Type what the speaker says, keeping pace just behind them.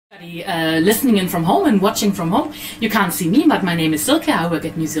Listening in from home and watching from home. You can't see me, but my name is Silke. I work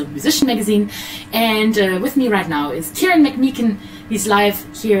at New Zealand Musician magazine, and with me right now is Ciaran McMeeken. He's live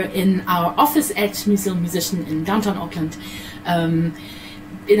here in our office at New Zealand Musician in downtown Auckland,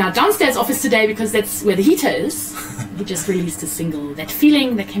 in our downstairs office today because that's where the heater is. He just released a single, That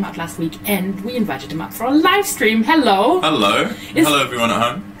Feeling, that came out last week, and we invited him up for a live stream. Hello. Hello. Hello everyone at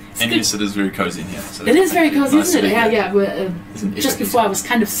home. And good. Yes, it is very cozy in here. So it is very cozy, isn't it? Yeah. Just before heater. I was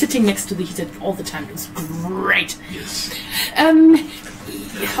kind of sitting next to the heater all the time. It was great. Yes.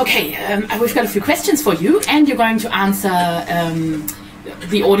 We've got a few questions for you, and you're going to answer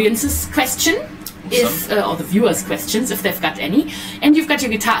the audience's question, or the viewers' questions, if they've got any. And you've got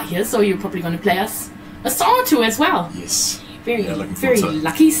your guitar here, so you're probably going to play us a song or two as well. Yes. Very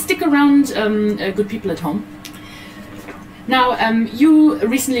lucky. Stick around, good people at home. Now, you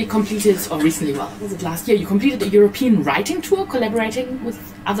recently completed, was it last year? You completed a European writing tour, collaborating with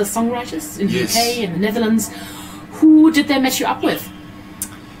other songwriters in the UK and the Netherlands. Who did they match you up with?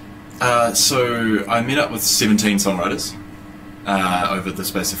 So I met up with 17 songwriters over the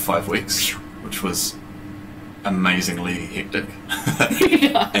space of 5 weeks, which was amazingly hectic.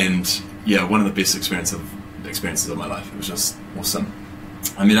 And yeah, one of the best experiences of my life. It was just awesome.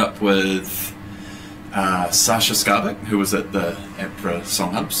 I met up with Sasha Skarbek, who was at the APRA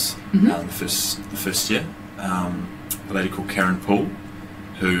Song Hubs the first year. A lady called Cassandra,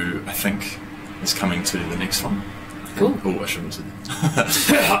 who I think is coming to the next one. Cool. Oh, I shouldn't have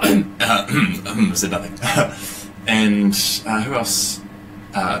said that. Said nothing. And who else?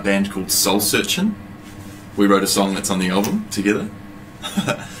 A band called Soul Searchin'. We wrote a song that's on the album together.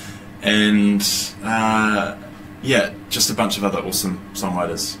 And yeah, just a bunch of other awesome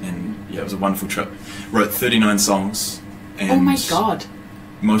songwriters, and yeah, it was a wonderful trip. Wrote 39 songs, and oh my god,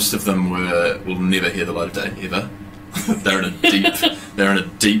 most of them will never hear the light of day ever. they're in a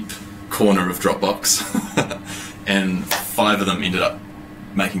deep corner of Dropbox, and 5 of them ended up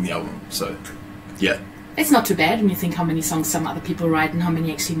making the album. So yeah, it's not too bad when you think how many songs some other people write and how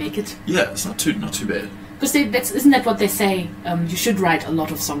many actually make it. Yeah, it's not too bad. Because isn't that what they say? You should write a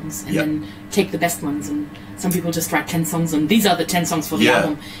lot of songs and then take the best ones. And some people just write 10 songs, and these are the 10 songs for the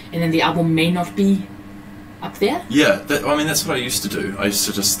album, and then the album may not be up there. Yeah, I mean that's what I used to do. I used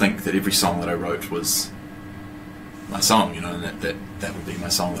to just think that every song that I wrote was my song, you know, and that would be my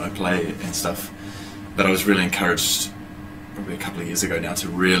song that I play and stuff. But I was really encouraged, probably a couple of years ago now, to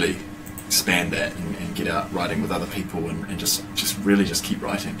really expand that and get out writing with other people and just really keep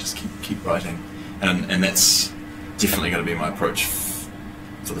writing, keep writing. And that's definitely going to be my approach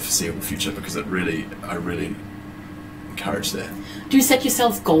for the foreseeable future, because I really encourage that. Do you set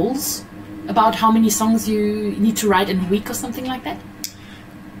yourself goals about how many songs you need to write in a week or something like that?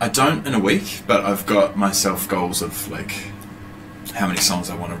 I don't in a week, but I've got myself goals of like how many songs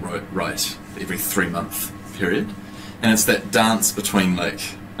I want to write every 3-month period. And it's that dance between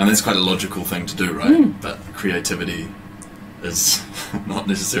and that's quite a logical thing to do, right? But creativity is not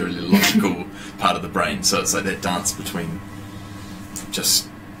necessarily a logical part of the brain, so it's like that dance between just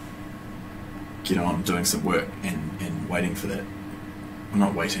getting on doing some work and waiting for that, well,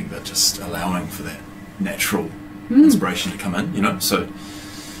 not waiting, but just allowing for that natural inspiration to come in, you know. So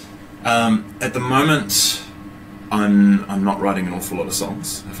at the moment I'm not writing an awful lot of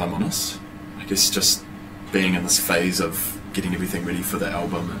songs, if I'm honest. I guess just being in this phase of getting everything ready for the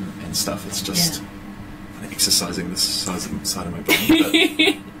album and stuff, it's just exercising this side of my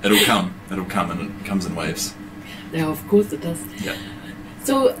brain, but it'll come, and it comes in waves. Yeah, of course it does. Yeah.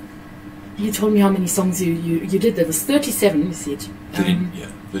 So, you told me how many songs you did. There was 37, you said.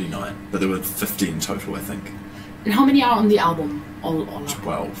 39, but there were 15 total, I think. And how many are on the album? All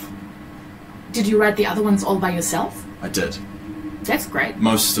 12. Did you write the other ones all by yourself? I did. That's great.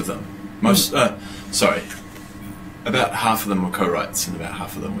 Most of them. About half of them were co-writes, and about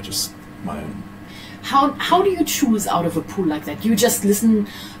half of them were just my own. How do you choose out of a pool like that? You just listen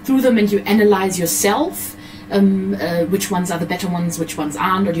through them and you analyze yourself, which ones are the better ones, which ones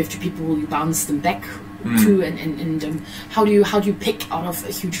aren't, or do you have 2 people you bounce them back to, and how do you pick out of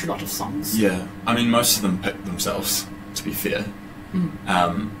a huge lot of songs? Yeah, I mean most of them pick themselves, to be fair.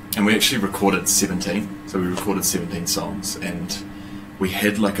 And we actually recorded 17, so we recorded 17 songs, and we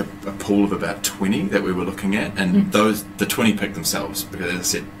had like a pool of about 20 that we were looking at, and the 20 picked themselves, because as I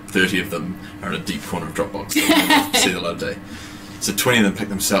said, 30 of them are in a deep corner of Dropbox, so see the light of day. So 20 of them picked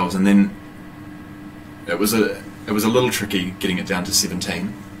themselves, and then it was a little tricky getting it down to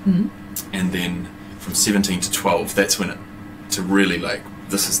 17, and then from 17 to 12, that's when to really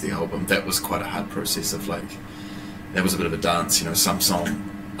this is the album. That was quite a hard process of that was a bit of a dance, you know. Some song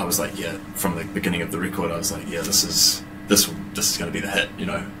I was like, yeah, from the beginning of the record I was like, yeah, this is going to be the hit, you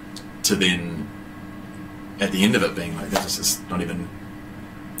know. to then at the end of it being like, this is not even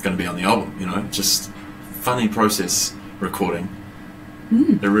going to be on the album, you know, just funny process recording.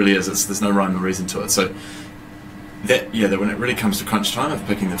 It really is. There's no rhyme or reason to it. So that when it really comes to crunch time of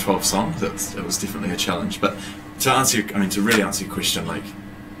picking the 12 songs, it was definitely a challenge. But to really answer your question, like,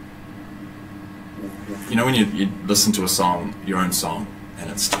 you know, when you listen to a song, your own song, and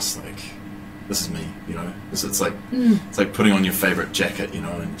it's just like, this is me, you know. It's like putting on your favorite jacket, you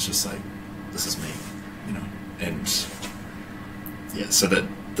know, and it's just like, this is me, you know. And yeah, so that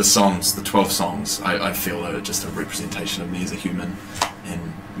the songs, the 12 songs, I feel are just a representation of me as a human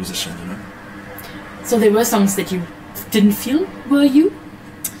and musician, you know. So there were songs that you didn't feel were you?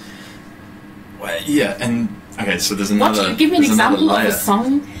 Well, yeah, and okay, so there's another. Give me an example of a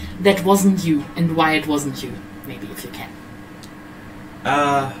song that wasn't you and why it wasn't you, maybe, if you can.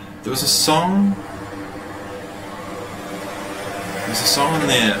 There was a song. There's a song on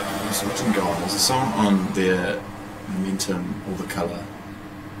there. What didn't go on? There's a song on there. Momentum, All the Colour.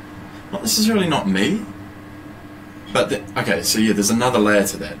 Not necessarily not me, but okay. So yeah, there's another layer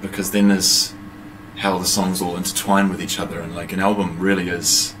to that, because then there's how the songs all intertwine with each other, and like an album really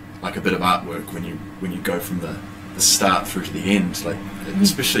is like a bit of artwork when you go from the start through to the end. Like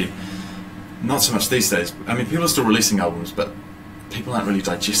especially not so much these days. I mean, people are still releasing albums, but people aren't really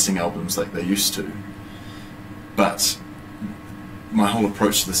digesting albums like they used to. But my whole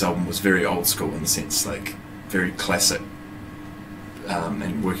approach to this album was very old school in the sense, like very classic.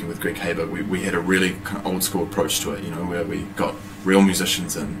 And working with Greg Haber, we had a really kind of old school approach to it, you know, where we got real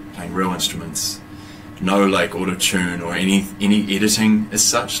musicians in playing real instruments, no like auto tune or any editing as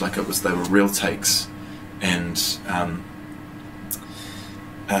such. Like they were real takes, and so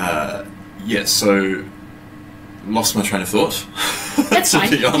lost my train of thought. That's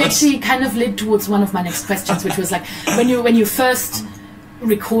fine. You actually kind of led towards one of my next questions, which was like when you first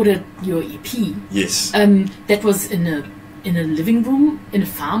recorded your EP. Yes. That was in a living room in a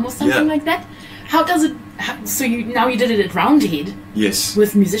farm or something like that. How does it? So you did it at Roundhead. Yes.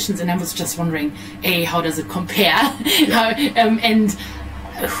 With musicians, and I was just wondering, how does it compare? Yeah. And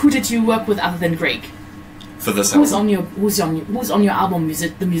who did you work with other than Greg? For this who's album? Who's on your album?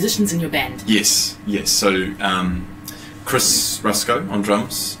 The musicians in your band? Yes. So Chris Rusco on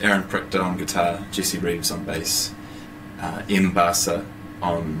drums, Aaron Prichter on guitar, Jesse Reeves on bass, M Barsa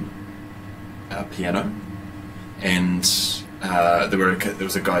on piano. And there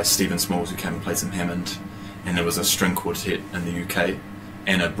was a guy, Stephen Smalls, who came and played some Hammond, and there was a string quartet in the UK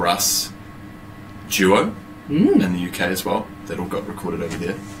and a brass duo in the UK as well that all got recorded over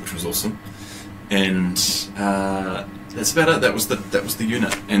there, which was awesome. And that's about it. That was the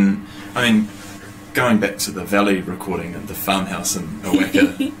unit. And I mean, going back to the Valley recording at the farmhouse in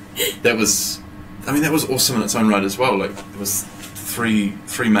Owaka, that was awesome in its own right as well. Like there was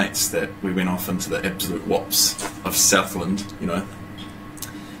three mates that we went off into the absolute wops of Southland, you know,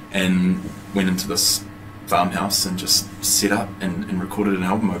 and went into this farmhouse and just set up and recorded an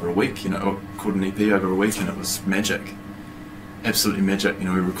album over a week, you know, recorded an EP over a week, and it was magic, absolutely magic. You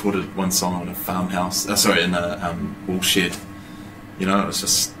know, we recorded one song in a farmhouse, in a wool shed, you know. It was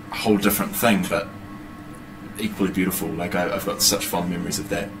just a whole different thing, but equally beautiful. Like I've got such fond memories of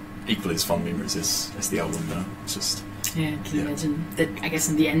that, equally as fond memories as the album, you know. It's just... Yeah, can you imagine that? I guess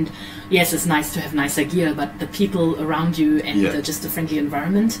in the end, yes, it's nice to have nicer gear, but the people around you and just a friendly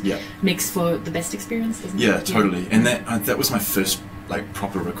environment makes for the best experience, doesn't it? Yeah, totally. And that was my first like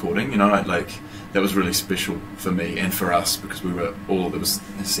proper recording, you know. That was really special for me and for us, because we were all, there was,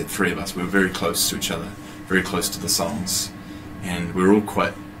 as I said, three of us. We were very close to each other, very close to the songs, and we were all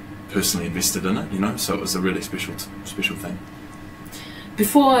quite personally invested in it, you know. So it was a really special thing.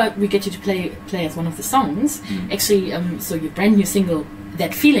 Before we get you to play as one of the songs, actually, so your brand new single,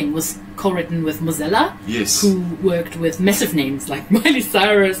 That Feeling, was co-written with Mozilla, yes, who worked with massive names like Miley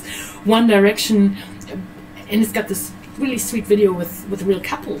Cyrus, One Direction, and it's got this really sweet video with real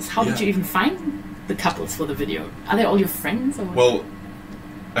couples. How did you even find the couples for the video? Are they all your friends? Or? Well,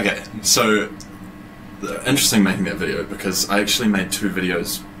 okay, so interesting making that video, because I actually made 2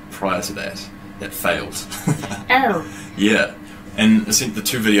 videos prior to that failed. Oh. Yeah. And the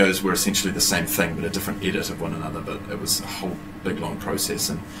 2 videos were essentially the same thing, but a different edit of one another. But it was a whole big long process.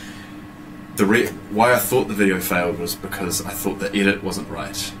 And why I thought the video failed was because I thought the edit wasn't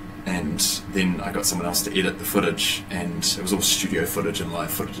right. And then I got someone else to edit the footage, and it was all studio footage and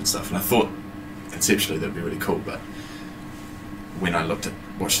live footage and stuff. And I thought conceptually that'd be really cool, but when I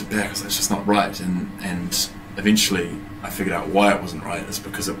watched it back, I was like, it's just not right. And eventually I figured out why it wasn't right. It's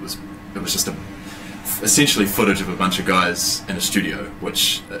because it was just essentially footage of a bunch of guys in a studio,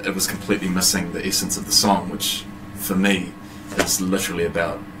 which it was completely missing the essence of the song, which for me is literally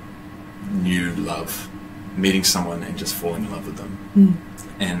about new love, meeting someone and just falling in love with them.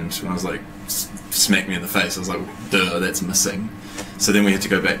 And when I was like, smacked me in the face, I was like, duh, that's missing. So then we had to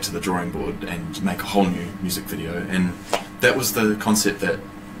go back to the drawing board and make a whole new music video, and that was the concept that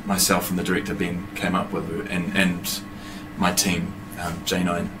myself and the director Ben came up with, and my team,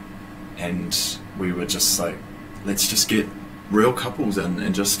 J9, and we were just like, let's just get real couples in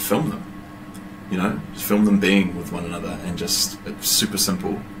and just film them, you know, just film them being with one another, and just, it's super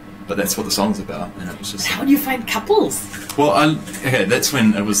simple, but that's what the song's about. And it was just how do you find couples? Well, okay, that's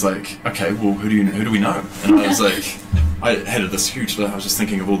when it was like, okay, well, who do we know? And I was like, I had this huge list. I was just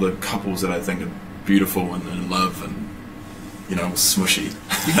thinking of all the couples that I think are beautiful and in love and, you know, smushy.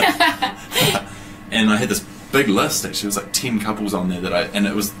 And I had this big list, actually. It was like 10 couples on there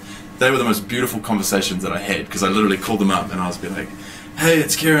they were the most beautiful conversations that I had, because I literally called them up and I was be like, hey,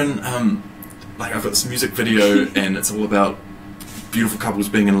 it's Ciaran, like I've got this music video and it's all about beautiful couples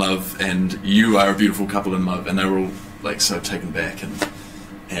being in love, and you are a beautiful couple in love. And they were all like so taken back,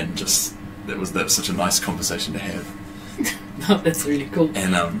 and just, that was such a nice conversation to have. Oh, that's really cool.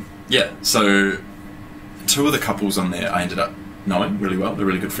 And yeah, so 2 of the couples on there I ended up knowing really well. They're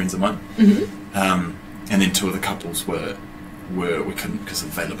really good friends of mine. And then 2 of the couples were we couldn't, because of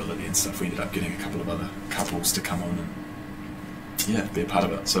availability and stuff. We ended up getting a couple of other couples to come on and yeah, be a part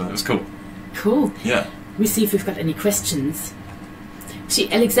of it. So it was cool. Cool. Yeah. We see if we've got any questions. See,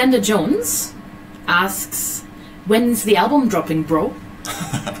 Alexander Jones asks, when's the album dropping, bro?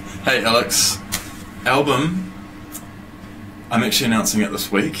 Hey Alex, album, I'm actually announcing it this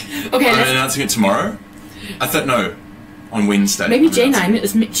week. Okay. I'm announcing it tomorrow. I thought, no, on Wednesday. Maybe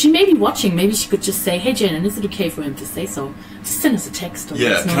J9, she may be watching. Maybe she could just say, hey J9, is it okay for him to say so? Just send us a text. Or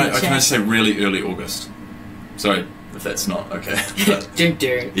yeah, can I say really early August? Sorry if that's not okay. Yeah,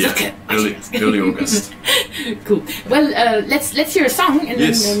 okay. early August. Cool. Well, let's hear a song. And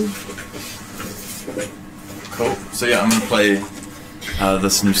yes. Then, Cool. So yeah, I'm going to play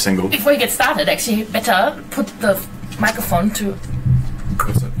this new single. Before you get started, actually, better put the microphone to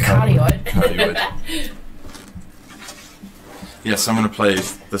cardioid. Yeah, so I'm going to play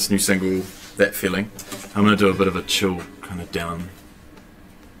this new single, That Feeling. I'm going to do a bit of a chill, kind of down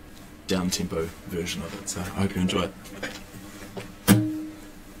tempo version of it, so I hope you enjoy it.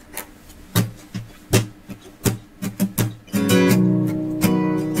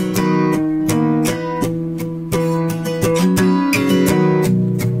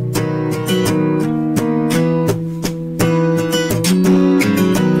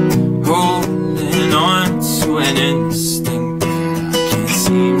 Holding on to an instinct I can't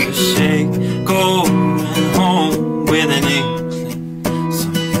seem to shake, going home with an inkling,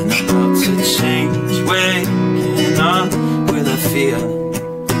 something about to change, waking up with a feeling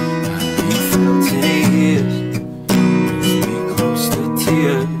I ain't felt in years, brings me close to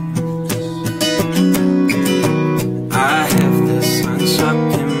tears. I have this hunch up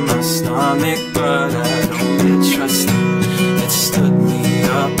in my stomach, but I don't get trusted. It stood me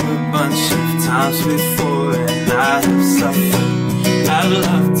up a bunch of times before, and I have suffered. I've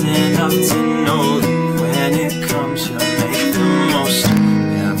loved enough to know that when it comes, you'll make the most.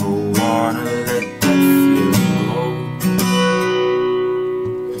 Never wanna let that feeling go.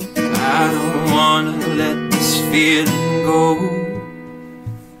 I don't wanna let this feeling go.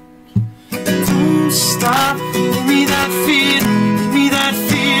 Don't stop, give me that feeling, give me that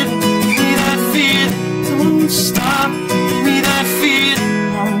feeling, give me that feeling. Don't stop, give me that feeling,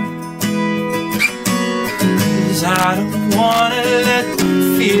 no. 'Cause I don't wanna let the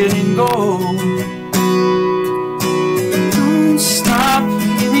feeling go. Don't stop,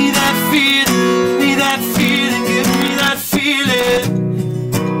 give me that feeling, give me that feeling, give me that feeling.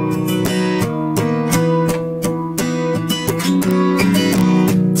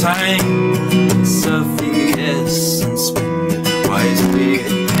 Time is of the essence, spend it wisely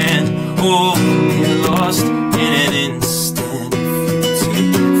and oh, get lost in an instant if you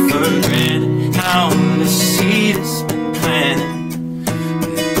take it for granted. Now the seed has been planted,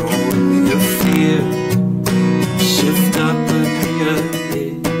 let go of your fear, shift up a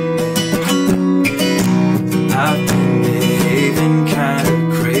bit. I've been behaving kinda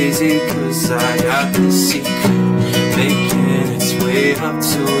crazy, 'cause I got this secret making its way up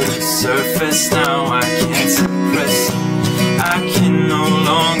to the surface. Now I can't suppress it. I can no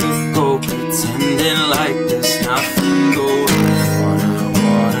longer go pretending like there's nothing going on. I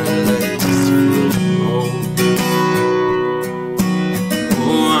wanna let this feeling go.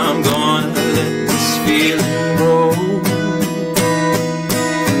 Oh, I'm gonna let this feeling go.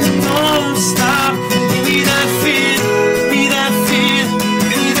 Don't stop, give me that feeling, give me that feeling,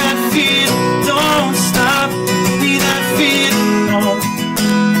 give me that feeling. Don't stop, give me that feeling, no.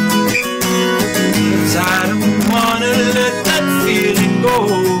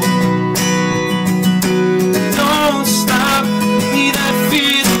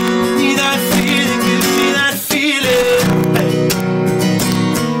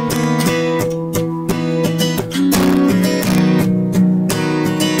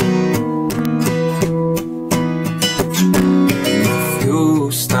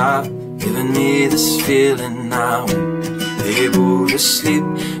 sleep.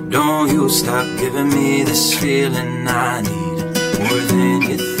 Don't you stop giving me this feeling I need more than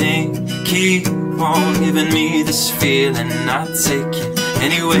you think. Keep on giving me this feeling. I take it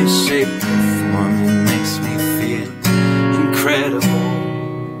any way, shape, or form. It makes me feel incredible.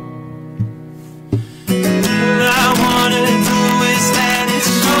 All I wanna do is let it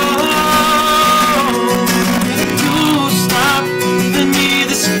show. You stop giving me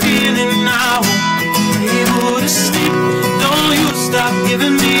this feeling now. I'm able to sleep. Don't you stop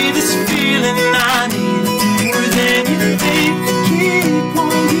giving me this feeling I need more than you think. Keep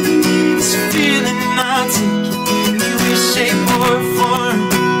on giving me this feeling I take it any way, shape, or form.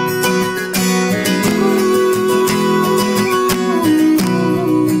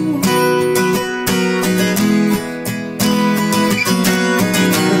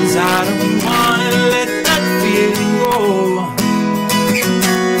 I don't wanna let that feeling go.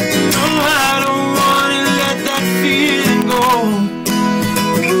 No, I don't wanna let that feeling go.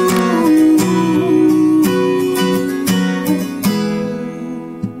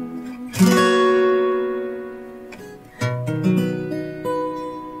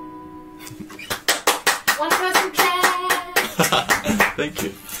 One person clap. Thank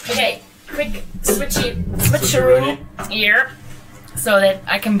you. Okay, quick switcheroo here, so that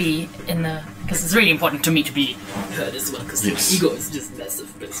I can be in the, because it's really important to me to be heard as well, because Yes. my ego is just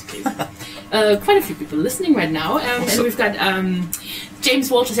massive, basically. Quite a few people listening right now, and we've got James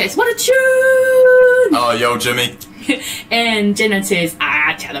Walter says, "What a tune!" Oh, yo, Jimmy. And Jenna says,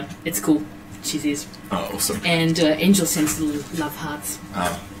 "Tell him, it's cool." She says, Oh, awesome. and Angel sends little love hearts.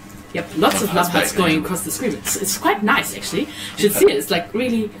 Oh, Yep, lots of love hearts back, going Angel. across the screen. It's quite nice, actually. You should see it. It's like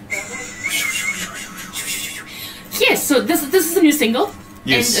really. Yes, so this is a new single,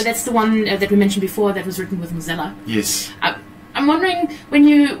 Yes. and that's the one that we mentioned before that was written with Mozilla. yes. I'm wondering, when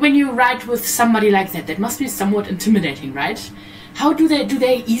you write with somebody like that must be somewhat intimidating, right? How do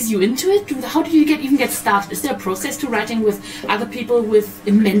they ease you into it? How do you even get started? Is there a process to writing with other people with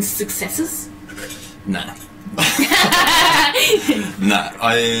immense successes? Nah. Nah,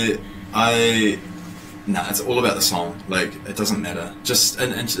 nah, it's all about the song. Like, it doesn't matter. Just,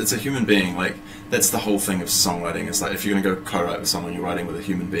 and it's a human being. Like, that's the whole thing of songwriting. It's like, if you're going to go co-write with someone, you're writing with a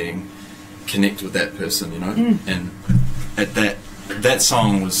human being, connect with that person, you know? And at that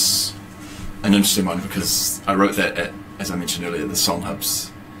song was an interesting one, because I wrote that at, as I mentioned earlier, the Song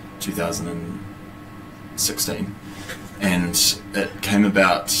Hubs 2016. And it came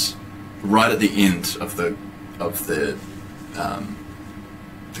about right at the end of the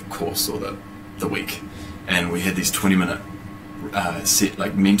course, or the week, and we had these 20-minute set,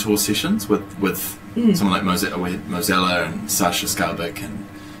 like, mentor sessions with someone like Mozilla. We had Mozilla and Sasha Skarbek and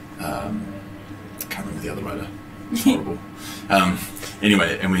I can't remember the other writer. It's horrible.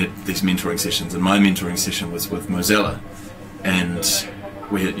 Anyway, and we had these mentoring sessions, and my mentoring session was with Mozilla, and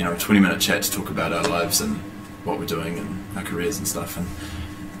we had, 20-minute chat to talk about our lives and what we're doing and our careers and stuff. And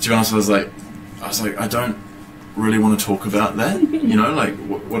to be honest, I was like, I don't really want to talk about that, like,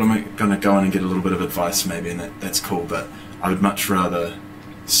 what am I going to go in and get a little bit of advice maybe, and that's cool, but I would much rather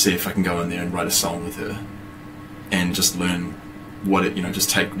see if I can go in there and write a song with her and just learn just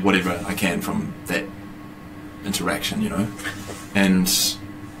take whatever I can from that interaction, and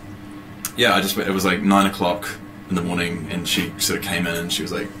yeah, it was like 9 o'clock in the morning, and she sort of came in and she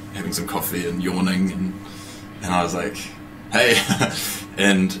was like having some coffee and yawning, and I was like, hey,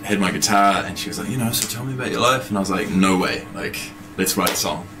 and had my guitar, and she was like, so tell me about your life, and I was like, no way, like, let's write a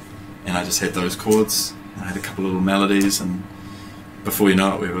song. And I just had those chords, and I had a couple of little melodies, and before you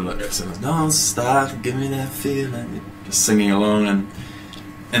know it, we were like, don't stop, give me that feeling, just singing along,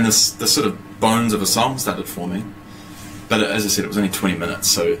 and the sort of bones of a song started forming. But as I said, it was only 20 minutes,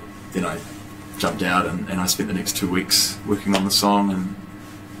 so then I jumped out, and I spent the next 2 weeks working on the song, and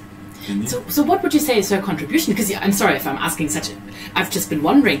So what would you say is her contribution? Because I'm sorry if I'm asking I've just been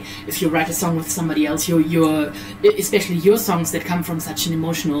wondering, if you write a song with somebody else, especially your songs that come from such an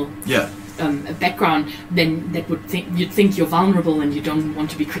emotional background, then you'd think you're vulnerable and you don't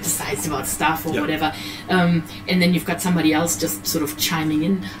want to be criticized about stuff or whatever. And then you've got somebody else just sort of chiming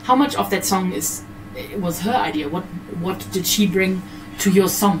in. How much of that song was her idea? What did she bring to your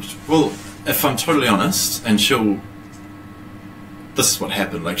song? Well, if I'm totally honest, and this is what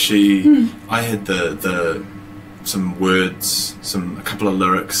happened. Like, I had some words, a couple of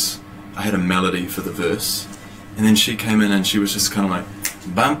lyrics. I had a melody for the verse, and then she came in and she was just kind of like,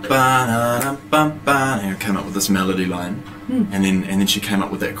 bum ba bum ba, and came up with this melody line, and then she came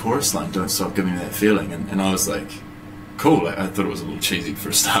up with that chorus line, "Don't stop giving me that feeling," and I was like, cool. I thought it was a little cheesy for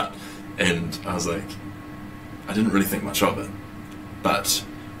a start, and I was like, I didn't really think much of it, but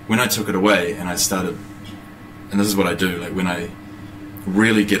when I took it away and I started, and this is what I do, like, when I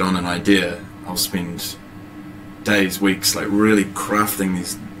really get on an idea, I'll spend days, weeks, like really crafting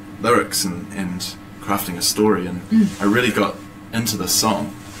these lyrics and crafting a story, and I really got into the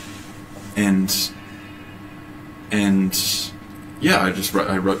song, and yeah, I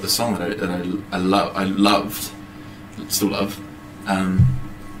wrote the song that I loved, still love,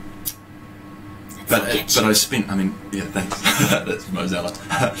 but I spent, I mean, yeah, thanks, that's Mozella.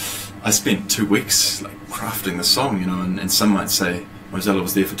 I spent 2 weeks like crafting the song, you know, and some might say Mozella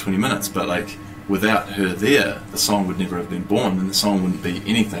was there for 20 minutes, but like without her there, the song would never have been born, and the song wouldn't be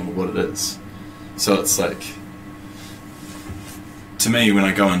anything of what it is. So it's like, to me, when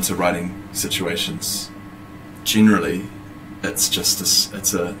I go into writing situations, generally it's just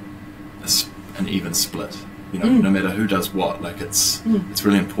an even split, you know, no matter who does what. Like it's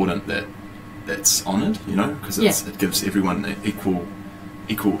really important that that's honoured, you know, because it gives everyone equal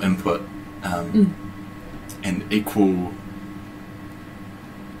input, and equal.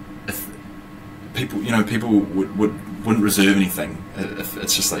 If people, you know, people wouldn't reserve anything if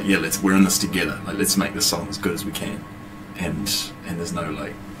it's just like, yeah, we're in this together, like let's make this song as good as we can, and there's no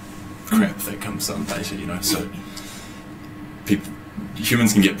like crap that comes on later, you know. So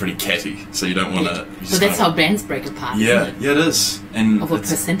humans can get pretty catty, so you don't want to. So that's how bands break apart. Yeah, isn't it? yeah, it is. And over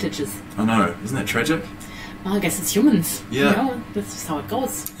percentages. I know, isn't that tragic? Well, I guess it's humans. Yeah, you know, that's just how it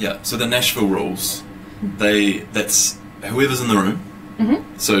goes. Yeah. So the Nashville rules, that's whoever's in the room.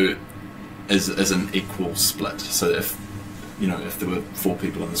 So is an equal split. So if there were 4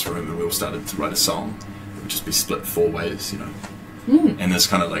 people in this room and we all started to write a song, it would just be split 4 ways, you know. And there's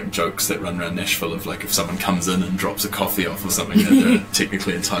kind of like jokes that run around Nashville of like if someone comes in and drops a coffee off or something that they're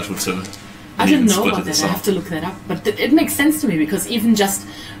technically entitled to. I didn't know about that. I have to look that up. But it makes sense to me, because even just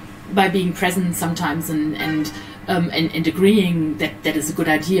by being present sometimes and agreeing that is a good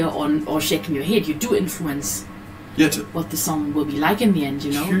idea or shaking your head, you do influence what the song will be like in the end,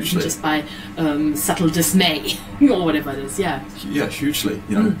 you know, hugely. Just by subtle dismay or whatever it is. Yeah, hugely,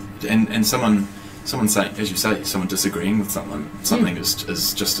 you know. And someone saying, as you say, someone disagreeing with something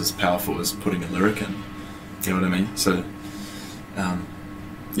is just as powerful as putting a lyric in, you know what I mean? So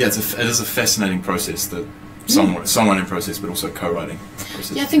it is a fascinating process, the songwriting process, but also co-writing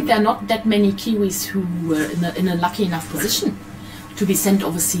process. Yeah, I think there are not that many Kiwis who were in a lucky enough position to be sent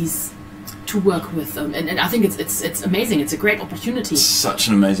overseas to work with them, and I think it's amazing. It's a great opportunity. It's such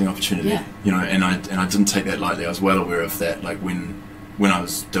an amazing opportunity, yeah. You know, and I didn't take that lightly. I was well aware of that. Like when I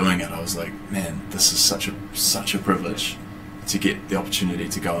was doing it, I was like, man, this is such a privilege to get the opportunity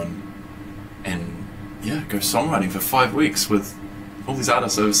to go and go songwriting for 5 weeks with all these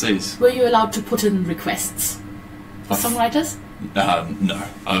artists overseas. Were you allowed to put in requests for songwriters? No,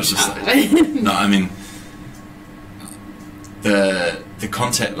 I was just like, no, I mean, the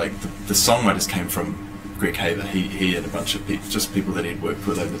contact, like the songwriters came from Greg Haver. He had a bunch of people that he'd worked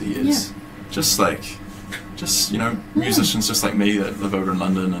with over the years. Yeah. Just you know, musicians just like me that live over in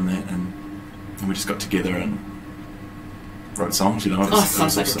London and we just got together and wrote songs, you know. It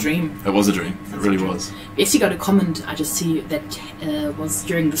sounds like a dream. It was a dream. It really was. Jesse got a comment, I just see that was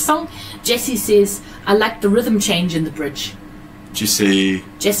during the song. Jesse says, I like the rhythm change in the bridge. Jesse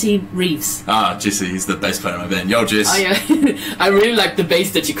Reeves. Ah, Jesse, he's the bass player in my band. Yo, Jess. Oh, yeah. I really like the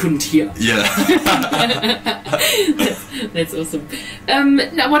bass that you couldn't hear. Yeah. That's awesome.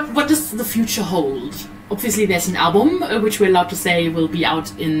 Now, what does the future hold? Obviously, there's an album, which we're allowed to say will be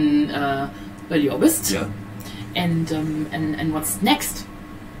out in early August. Yeah. And what's next?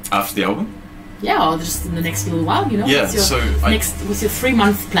 After the album? Yeah, or just in the next little while, you know? Yeah, what's your what's your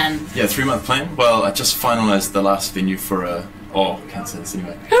 3-month plan? Yeah, 3-month plan? Well, I just finalised the last venue for a... Oh, I can't say this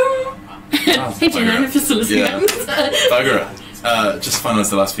anyway. Hey, Jan, if you're still listening. Yeah. Bugger it. Just finalised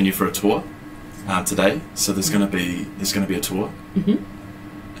the last venue for a tour today, so there's going to be a tour.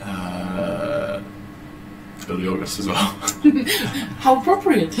 Early August as well. How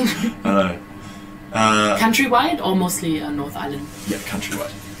appropriate. I know. Countrywide or mostly North Island? Yeah,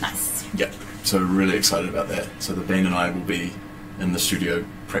 countrywide. Nice. Yeah, so really excited about that. So the band and I will be in the studio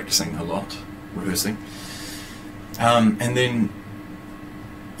practicing a lot, rehearsing. And then,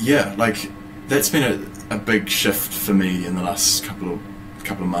 yeah, like that's been a big shift for me in the last couple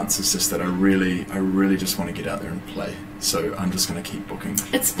of months. It's just that I really just want to get out there and play. So I'm just going to keep booking.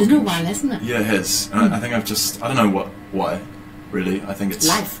 It's been a while, hasn't it? Yeah, it has. And I think I don't know why, really. I think it's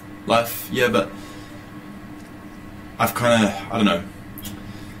life, yeah, but I've kind of, I don't know,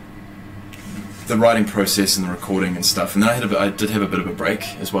 the writing process and the recording and stuff, and then I did have a bit of a break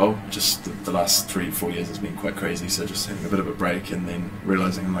as well. Just the last 3-4 years has been quite crazy, so just having a bit of a break and then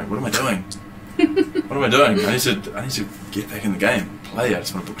realising, I'm like, what am I doing? What am I doing? I need to get back in the game, play. I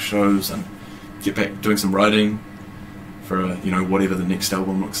just want to book shows and get back doing some writing for whatever the next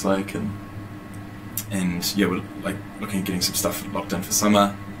album looks like, and yeah, we're like looking at getting some stuff locked in for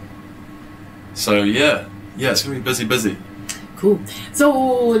summer. So yeah, it's gonna be busy. Cool. So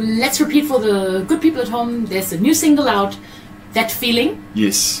let's repeat for the good people at home. There's a new single out, That Feeling.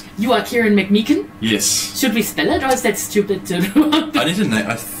 Yes. You are Ciaran McMeeken. Yes. Should we spell it, or is that stupid to do? I need a name.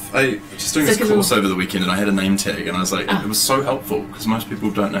 I just doing this course over the weekend, and I had a name tag, and I was like, it was so helpful because most people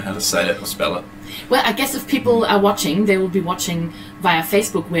don't know how to say it or spell it. Well, I guess if people are watching, they will be watching via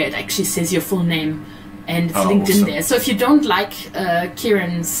Facebook, where it actually says your full name and it's linked in there. So if you don't like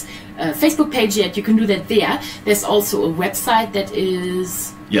Ciaran's Facebook page yet, you can do that there. There's also a website that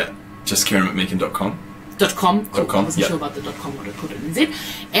is... Yeah, just CiaranMcMeeken.com. .com. I wasn't sure about the .com or the .nz.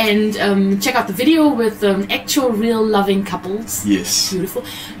 And check out the video with actual, real, loving couples. Yes. Beautiful.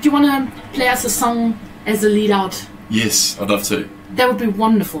 Do you want to play us a song as a lead out? Yes, I'd love to. That would be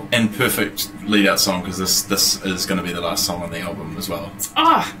wonderful. And perfect lead out song, because this is going to be the last song on the album as well.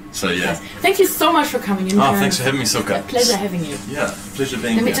 So yeah. Nice. Thank you so much for coming in. Thanks for having me, Silke. A pleasure having you. Yeah, pleasure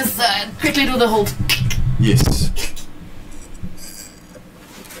being here. Let me just quickly do the hold. Yes.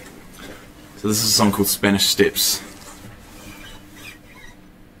 So this is a song called Spanish Steps.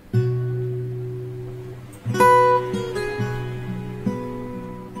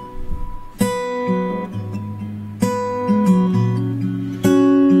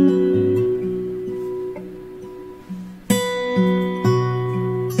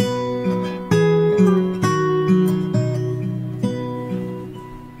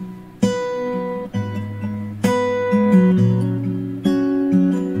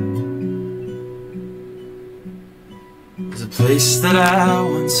 Place that I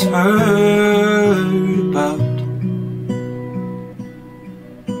once heard about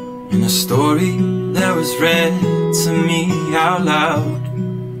in a story that was read to me out loud.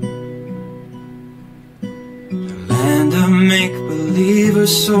 A land of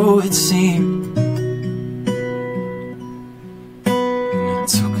make-believers, so it seemed. And it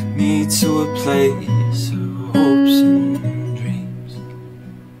took me to a place of hopes and dreams.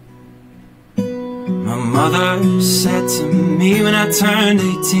 My mother said to me when I turned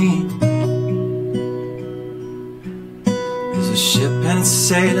 18, there's a ship and it's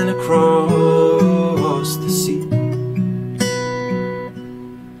sailing across the sea.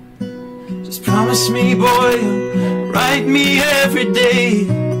 Just promise me, boy, you'll write me every day,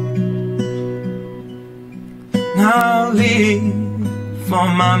 and I'll leave for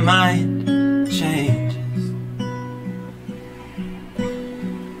my mind changes.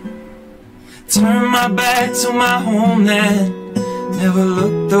 Turn my back to my homeland, never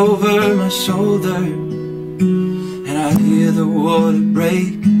looked over my shoulder, and I hear the water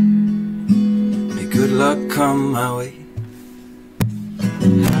break. May good luck come my way.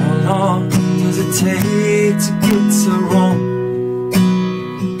 How long does it take to get to Rome?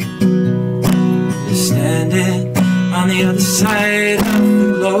 You're standing on the other side of the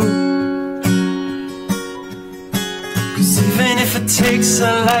globe. 'Cause even if it takes a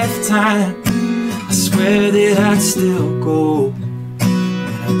lifetime, I swear that I'd still go.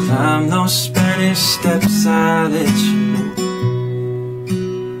 When I climb those Spanish steps, I'll let you know.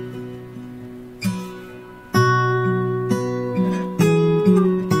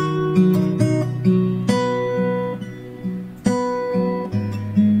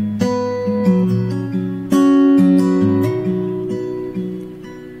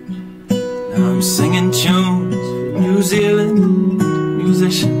 Now I'm singing tunes for New Zealand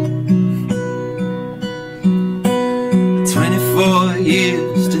musicians. 24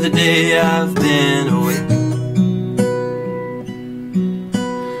 years to the day I've been away.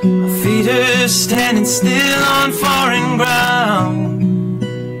 My feet are standing still on foreign ground.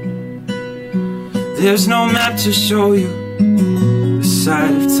 There's no map to show you the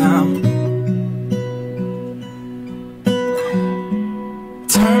side of town.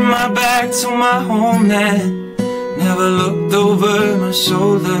 Turn my back to my homeland, never looked over my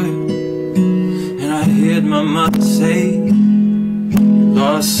shoulder, and I heard my mother say,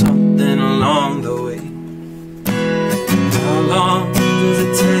 lost something along the way. How long does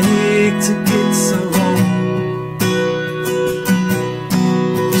it take to get so home?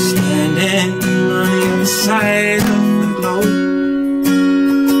 Standing on the other side of the globe.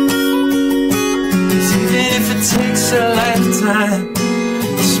 'Cause even if it takes a lifetime,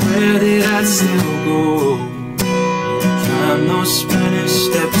 I swear that I'd still go. Climb those Spanish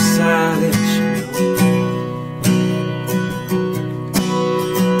steps, I'll let you know.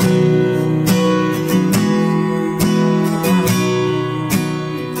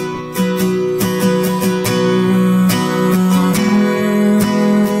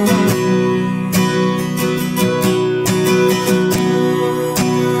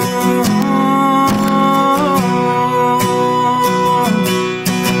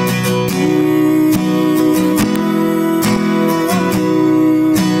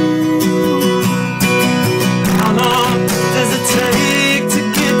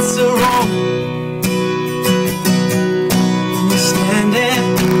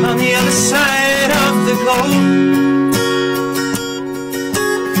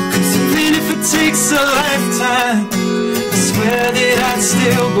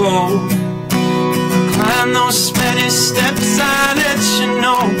 go. Climb those Spanish steps, I'll let you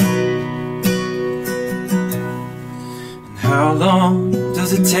know. And how long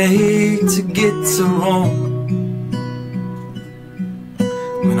does it take to get to Rome?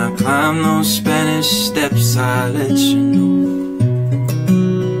 When I climb those Spanish steps, I'll let you know.